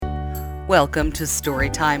Welcome to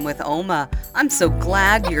Storytime with Oma. I'm so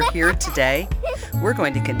glad you're here today. We're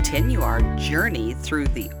going to continue our journey through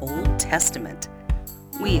the Old Testament.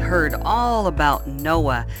 We heard all about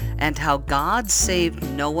Noah and how God saved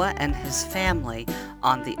Noah and his family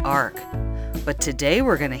on the ark. But today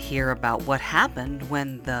we're going to hear about what happened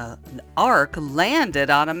when the ark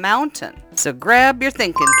landed on a mountain. So grab your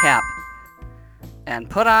thinking cap and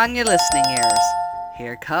put on your listening ears.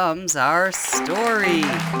 Here comes our story.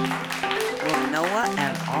 Well, Noah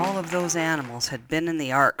and all of those animals had been in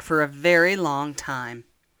the ark for a very long time.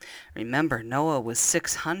 Remember, Noah was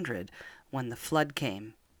 600 when the flood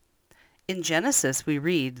came. In Genesis, we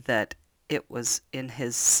read that it was in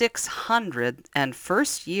his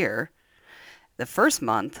 601st year, the first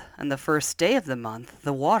month and the first day of the month,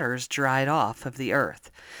 the waters dried off of the earth.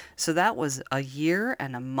 So that was a year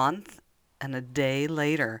and a month and a day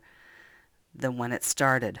later than when it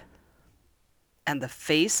started. And the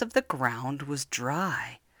face of the ground was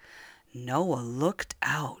dry. Noah looked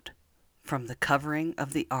out from the covering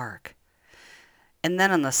of the ark. And then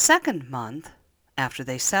on the second month, after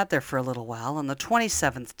they sat there for a little while, on the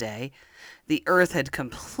 27th day, the earth had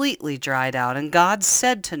completely dried out, and God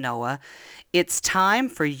said to Noah, "It's time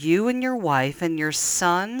for you and your wife and your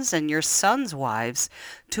sons' wives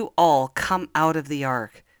to all come out of the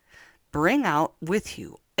ark. Bring out with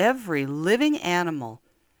you every living animal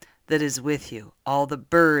that is with you, all the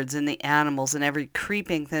birds and the animals and every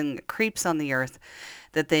creeping thing that creeps on the earth,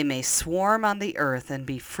 that they may swarm on the earth and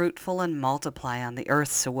be fruitful and multiply on the earth,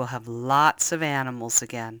 so we'll have lots of animals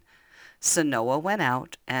again." So Noah went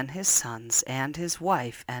out, and his sons and his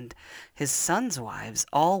wife and his sons' wives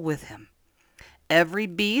all with him. Every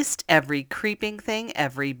beast, every creeping thing,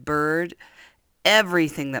 every bird,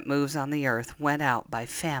 everything that moves on the earth went out by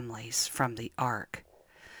families from the ark.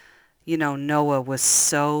 You know, Noah was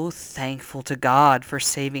so thankful to God for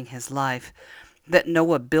saving his life that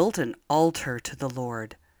Noah built an altar to the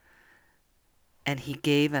Lord, and he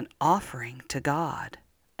gave an offering to God,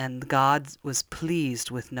 and God was pleased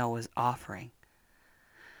with Noah's offering.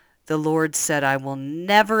 The Lord said, "I will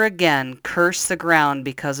never again curse the ground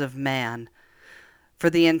because of man, for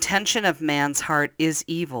the intention of man's heart is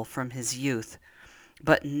evil from his youth.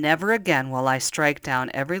 But never again will I strike down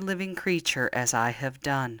every living creature as I have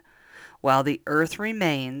done. While the earth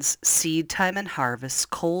remains, seed time and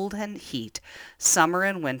harvest, cold and heat, summer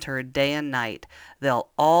and winter, day and night,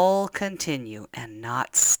 they'll all continue and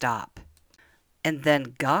not stop." And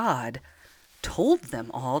then God told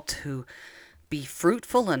them all to be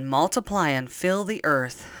fruitful and multiply and fill the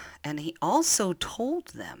earth. And he also told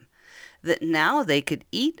them that now they could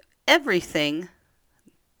eat everything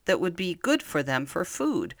that would be good for them for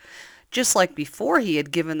food. Just like before he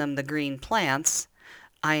had given them the green plants,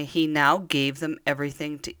 he now gave them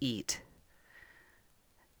everything to eat.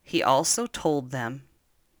 He also told them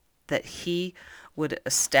that he would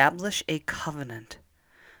establish a covenant.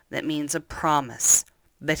 That means a promise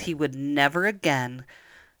that he would never again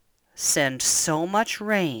send so much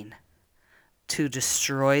rain to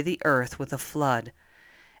destroy the earth with a flood.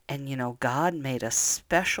 And you know, God made a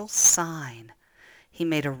special sign. He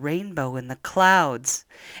made a rainbow in the clouds,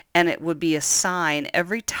 and it would be a sign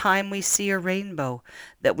every time we see a rainbow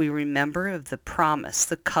that we remember of the promise,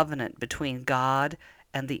 the covenant between God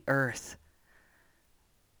and the earth.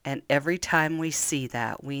 And every time we see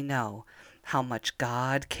that, we know how much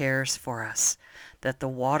God cares for us, that the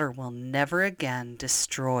water will never again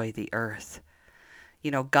destroy the earth.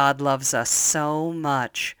 You know, God loves us so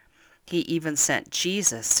much. He even sent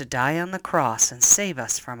Jesus to die on the cross and save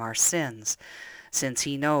us from our sins, since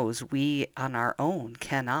he knows we on our own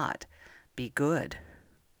cannot be good.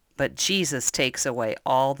 But Jesus takes away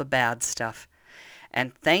all the bad stuff.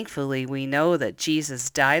 And thankfully, we know that Jesus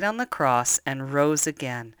died on the cross and rose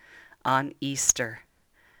again on Easter.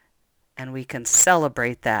 And we can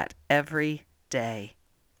celebrate that every day.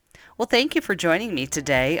 Well, thank you for joining me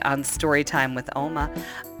today on Storytime with Oma.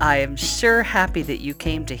 I am sure happy that you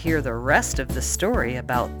came to hear the rest of the story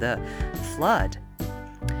about the flood.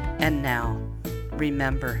 And now,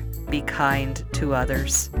 remember, be kind to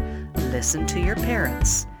others, listen to your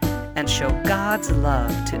parents, and show God's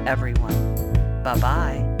love to everyone.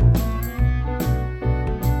 Bye-bye.